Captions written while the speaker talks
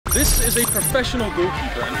This is a professional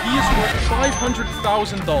goalkeeper and he is worth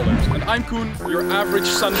 $500,000. And I'm Koen, your average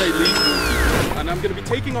Sunday league goalkeeper. And I'm going to be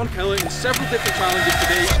taking on Kelle in several different challenges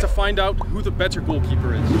today to find out who the better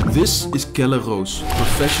goalkeeper is. This is Kelle Roos,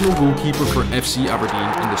 professional goalkeeper for FC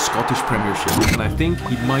Aberdeen in the Scottish Premiership. And I think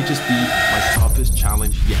he might just be my toughest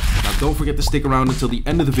challenge yet. Now don't forget to stick around until the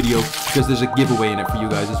end of the video because there's a giveaway in it for you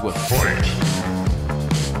guys as well.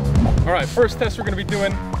 Alright, first test we're going to be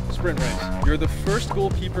doing sprint race. You're the first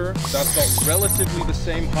goalkeeper that's got relatively the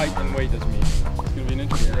same height and weight as me. It's going to be an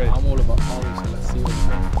interesting race. I'm all about power, so let's see what it's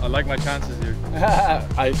like. I like my chances here.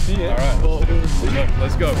 I see it. Alright,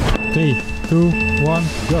 let's go. 3, 2, 1,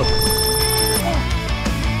 go.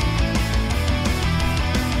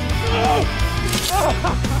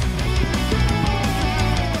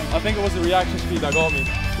 I think it was the reaction speed that got me.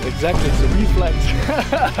 Exactly, it's a reflex.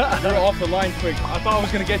 You're off the line quick. I thought I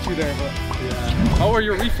was going to get you there, but... Yeah. How are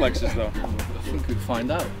your reflexes though? I think we'll find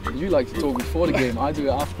out. You like to talk before the game, I do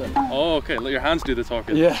it after. Oh, okay. Let your hands do the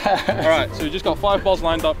talking. Yeah. Alright, so you just got 5 balls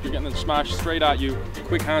lined up. You're getting them smashed straight at you.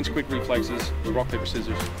 Quick hands, quick reflexes. Rock, paper,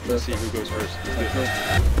 scissors. Let's see who goes first.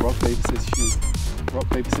 Rock, paper, scissors, shoot. Rock,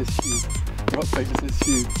 paper, scissors, shoot. Rock, paper, scissors,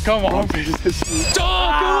 shoot. Come on. Rock, paper, scissors, shoot. Oh,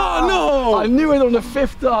 come on, no! I knew it on the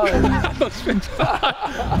 5th time. That's 5th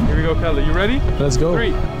time. Here we go, Kelle. You ready? Let's go. 3,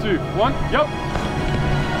 2, 1, yep.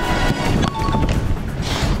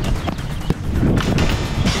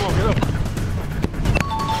 Come on, get up.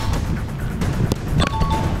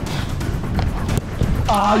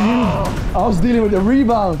 I was dealing with the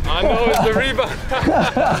rebound. I know, it's the rebound.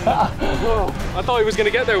 I thought he was going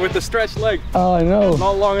to get there with the stretched leg. Oh, I know.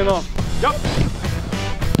 Not long enough. Yep.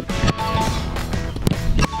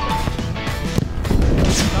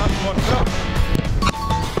 Last one, go.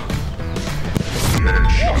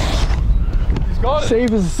 He's got it.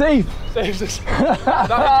 Save is safe. Saves us. That hit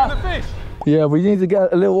you in the face. Yeah, we need to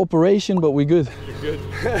get a little operation, but we're good. You're good.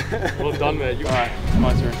 Well done, man. Alright,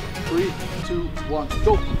 my turn. 3, 2, 1,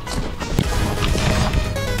 go.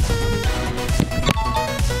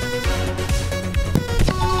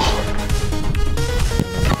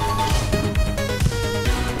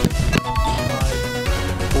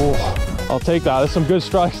 Oh, I'll take that. There's some good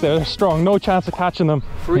strikes there. They're strong. No chance of catching them.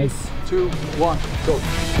 3, 2, 1, go.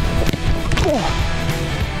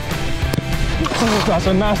 Oh, that's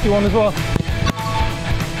a nasty one as well.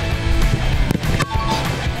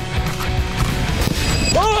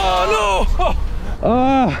 Oh no!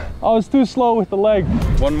 I was too slow with the leg.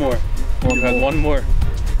 One more. You had one more.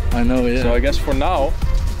 I know, yeah. So I guess for now,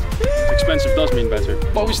 expensive does mean better.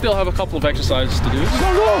 But we still have a couple of exercises to do.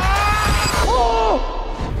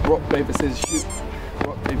 Rock, paper, scissors, shoot.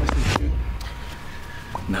 Rock, paper, scissors, shoot.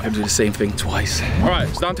 Never do the same thing twice. Alright,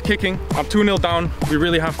 it's down to kicking. I'm 2-0 down. We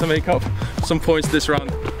really have to make up some points this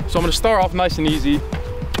round. So I'm going to start off nice and easy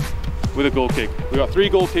with a goal kick. We got 3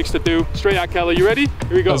 goal kicks to do. Straight at Kelle. You ready?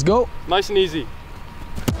 Here we go. Let's go. Nice and easy.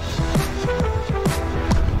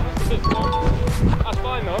 That's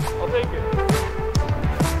fine though. I'll take it.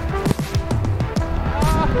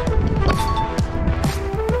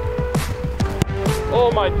 Oh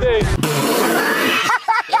my days.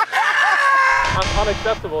 That's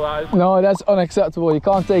unacceptable, that is. No, that's unacceptable. You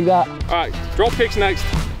can't take that. Alright, drop kicks next.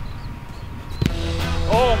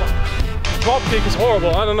 Oh my. Drop kick is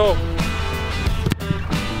horrible. I don't know.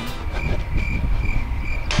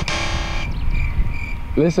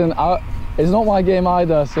 Listen, it's not my game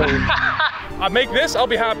either, so... I make this, I'll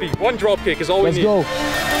be happy. 1 drop kick is all we need. Let's go.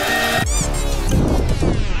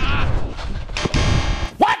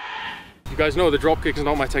 What? You guys know the drop kick is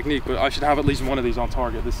not my technique, but I should have at least one of these on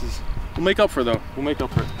target. This is... We'll make up for it though. We'll make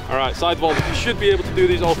up for it. Alright, side vault. You should be able to do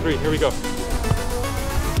these all 3. Here we go.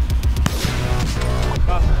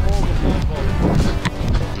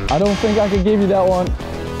 I don't think I can give you that one.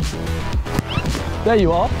 There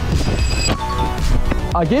you are.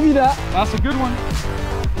 I'll give you that. That's a good one.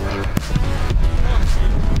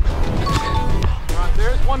 Alright,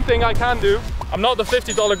 there's one thing I can do. I'm not the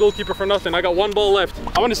 $50 goalkeeper for nothing. I got 1 ball left.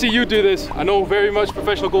 I want to see you do this. I know very much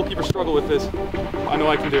professional goalkeepers struggle with this. I know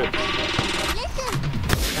I can do it.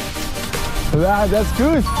 That's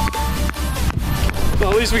good.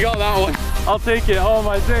 Well, at least we got that one. I'll take it. Oh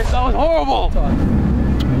my days, that was horrible.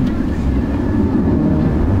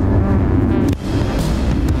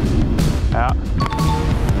 Yeah.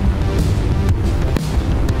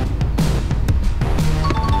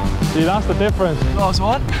 See, that's the difference. Last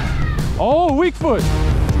one. Oh, weak foot.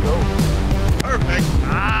 Perfect.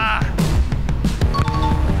 Ah.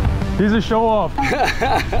 He's a show off.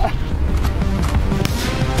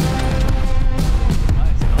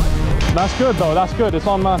 That's good though, that's good. It's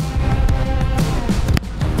on man.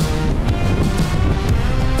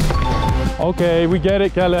 Okay, we get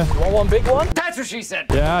it, Kelle. You want one big one? That's what she said.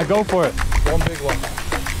 Yeah, go for it. One big one.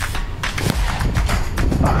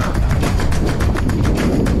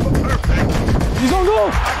 He's on goal!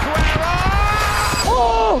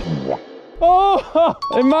 Oh! Oh!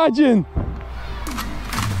 Imagine!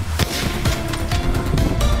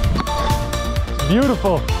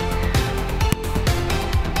 Beautiful.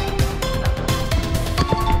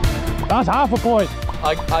 That's half a point.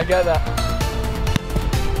 I get that.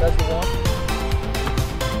 That's the one.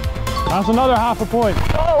 That's another half a point.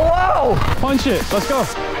 Oh, wow! Punch it. Let's go.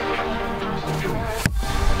 Oh,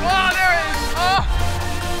 there it is. Oh.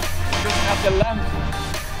 Doesn't have the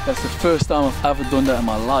length. That's the first time I've ever done that in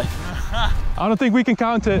my life. I don't think we can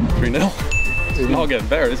count it. 3-0. It's not getting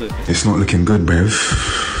better, is it? It's not looking good, bruv.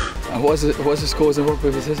 What's the scores in rock,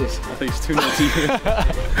 paper, scissors? I think it's 2-0 to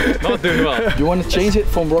you. Not doing well. Do you want to change it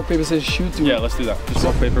from rock, paper, scissors, shoot to... Yeah, let's do that. Just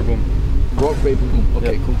rock, paper, boom. Rock, paper, boom.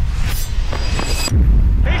 Okay, cool.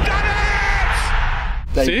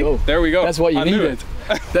 There See? you go. There we go. That's what you I knew needed.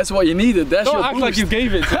 That's what you needed. That's Don't your act boost. like you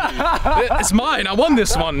gave it to me. It's mine. I won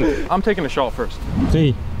this one. I'm taking a shot first.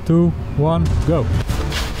 3, 2, 1, go.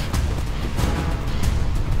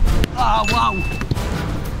 Ah, wow.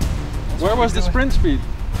 Where was the sprint speed?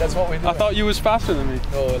 That's what we do. I thought you was faster than me.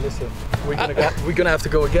 Oh, listen. We're gonna have to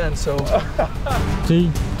go again, so...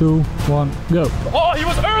 3, 2, 1, go. Oh, he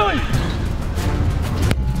was early!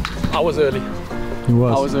 I was early. He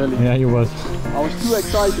was. I was early. Yeah, he was. I was too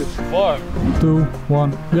excited. 1, 2,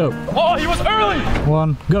 1, go. Oh, he was early!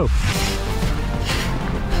 1, go.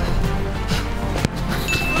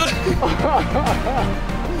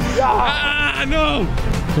 Ah, no!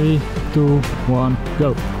 3, 2, 1,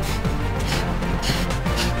 go.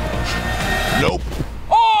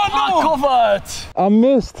 Oh, no! Covered! I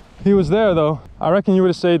missed. He was there though. I reckon you would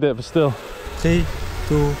have saved it, but still. 3,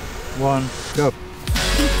 2, 1, go.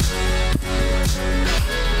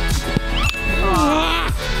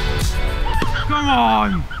 Come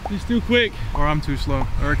on! He's too quick. Or I'm too slow.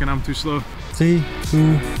 I reckon I'm too slow. 3,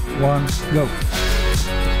 2, 1, go.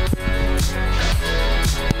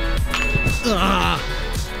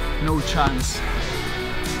 No chance.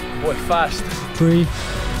 Boy, fast. 3,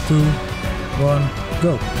 2, 1,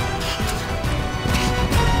 go.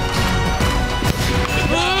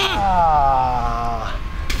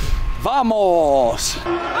 Vamos!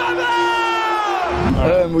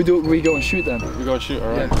 We go and shoot then. We go and shoot,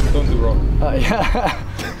 alright? Yeah. Don't do rock. Yeah.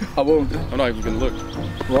 I won't. I'm not even gonna look.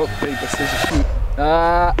 Rock, paper, scissors, shoot.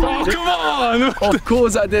 Oh, come on! Of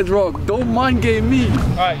course I did rock. Don't mind game me.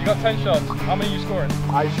 Alright, you got 10 shots. How many you scoring?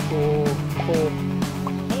 I score 4.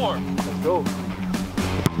 4. Let's go.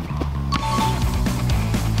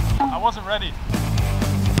 I wasn't ready.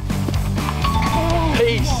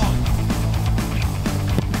 Pace.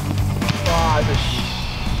 5.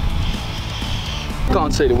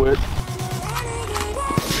 Can't say the word.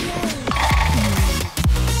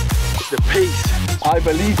 The pace. I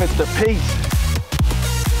believe it's the pace.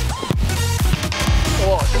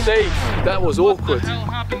 Oh, safe. That was awkward. What the hell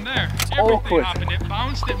happened there? Everything Awkward. happened. It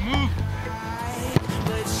bounced, it moved.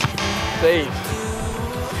 Safe.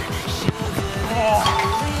 Oh.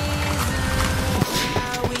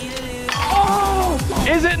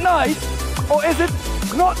 Is it nice or is it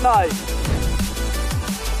not nice?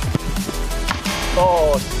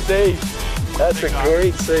 Oh, safe. That's a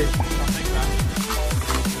great save.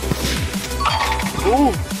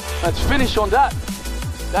 Ooh, let's finish on that.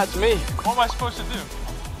 That's me. What am I supposed to do?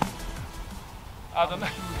 I don't know.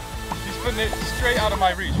 He's putting it straight out of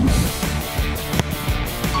my reach.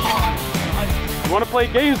 You want to play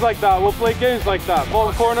games like that? We'll play games like that. Ball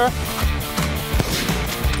in the corner.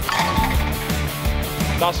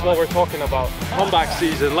 That's what we're talking about. Comeback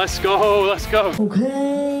season. Let's go. Let's go.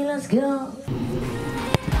 Okay, let's go.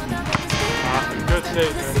 Good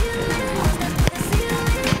save, man.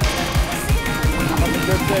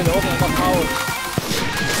 Good save. Open my power.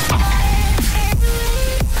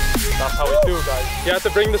 That's how we do, guys. You had to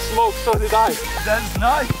bring the smoke, so did I. That's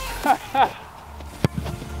nice.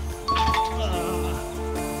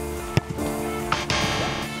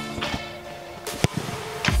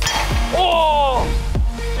 Oh!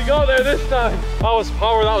 He got there this time. That was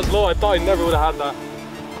power, that was low. I thought he never would have had that.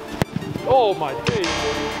 Oh my days.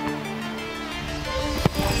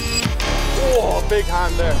 Oh, big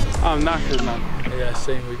hand there. I'm knackered, man. Yeah,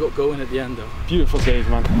 same. We got going at the end though. Beautiful save,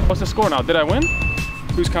 man. What's the score now? Did I win?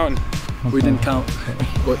 Who's counting? We didn't count,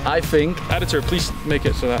 but I think. Editor, please make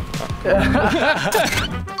it so that.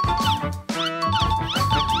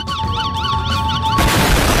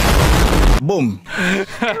 Boom.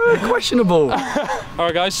 Questionable.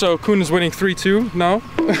 Alright guys, so Koen is winning 3-2 now.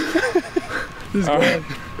 This is great.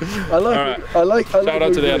 I like All right. it. I like Shout out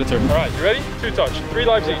what to the you're editor. All right, you ready? 2 touch, 3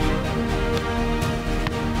 lives each.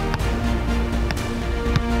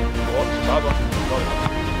 Oh, it's a bad one.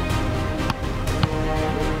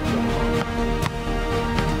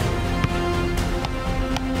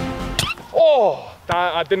 Oh,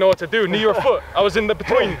 I didn't know what to do. Knee or foot. I was in the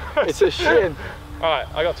between. It's a shin. All right,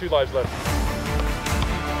 I got 2 lives left.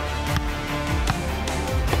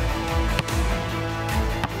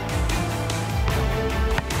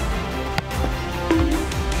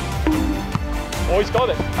 Oh, he's got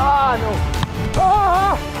it. Ah, no.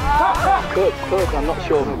 Cook. I'm not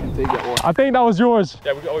sure if I can take that one. I think that was yours.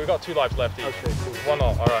 Yeah, we got 2 lives left each. Okay, cool. 1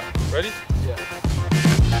 all. All right, ready? Yeah.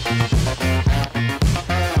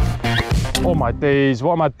 Oh my days,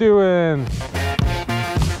 what am I doing?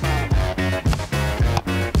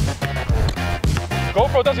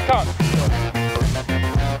 GoPro doesn't count.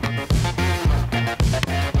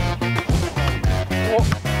 Oh,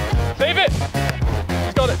 save it.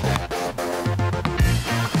 He's got it.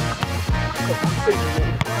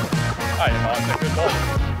 I am on a good ball.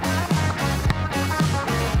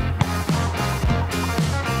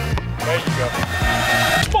 There you go.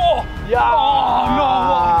 Oh! Yeah. Oh, no.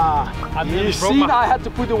 I You nearly broke see, my... I had to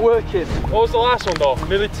put the work in. What was the last one though?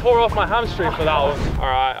 Nearly tore off my hamstring for that one. All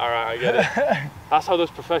right, I get it. That's how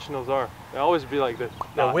those professionals are. They always be like this.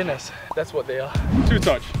 They're winners. That's what they are. 2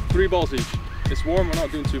 touch, 3 balls each. It's warm, we're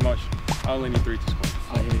not doing too much. I only need 3 to score.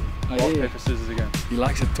 I hear you. Rock, paper, scissors again. He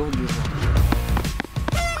likes it too.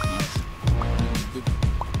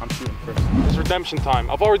 I'm shooting first. It's redemption time.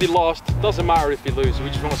 I've already lost. Doesn't matter if we lose. We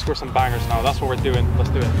just want to score some bangers now. That's what we're doing. Let's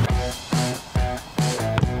do it.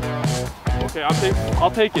 Okay,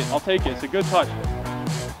 I'll take it. It's a good touch.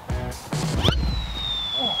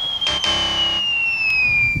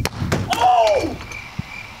 Oh!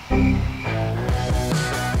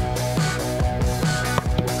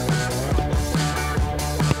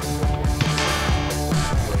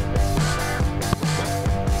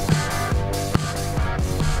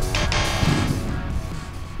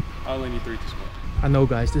 I only need 3 to score. I know,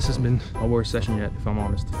 guys, this has been my worst session yet, if I'm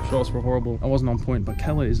honest. Shots were horrible. I wasn't on point, but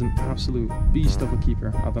Kelle is an absolute beast of a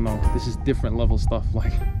keeper. I don't know. This is different level stuff.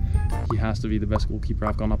 Like, he has to be the best goalkeeper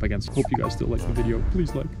I've gone up against. Hope you guys still like the video.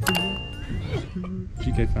 Please like.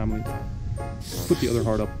 GK family. Put the other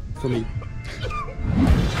heart up for me.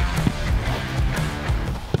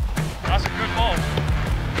 That's a good ball.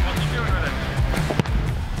 What are you doing with it?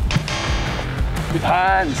 With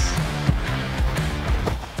hands.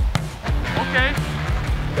 Okay.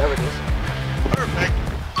 There it is. Perfect.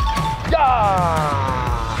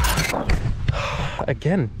 Yeah.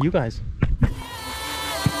 Again, you guys.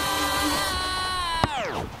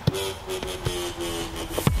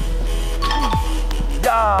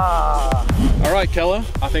 Yeah. All right, Kelle.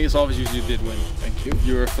 I think it's obvious you did win. Thank you.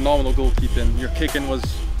 You were phenomenal goalkeeping. Your kicking was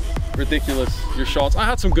ridiculous. Your shots. I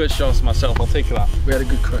had some good shots myself. I'll take that. We had a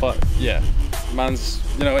good crack. But yeah, man's,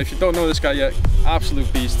 you know, if you don't know this guy yet,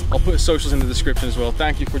 absolute beast. I'll put his socials in the description as well.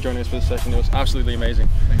 Thank you for joining us for this session. It was absolutely amazing.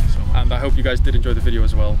 Thank you so much. And I hope you guys did enjoy the video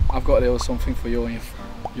as well. I've got a little something for you and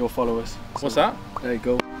your followers. What's that? There you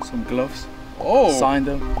go. Some gloves. Oh. Sign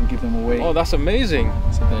them and give them away. Oh, that's amazing.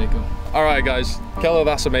 So there you go. All right, guys. Kelle,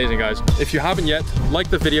 that's amazing, guys. If you haven't yet, like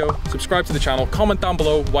the video, subscribe to the channel, comment down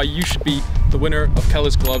below why you should be the winner of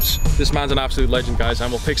Kelle's gloves. This man's an absolute legend, guys,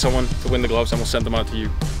 and we'll pick someone to win the gloves and we'll send them out to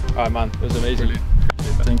you. All right, man. It was amazing. Brilliant.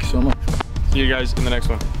 Thank you so much. See you guys in the next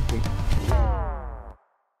one.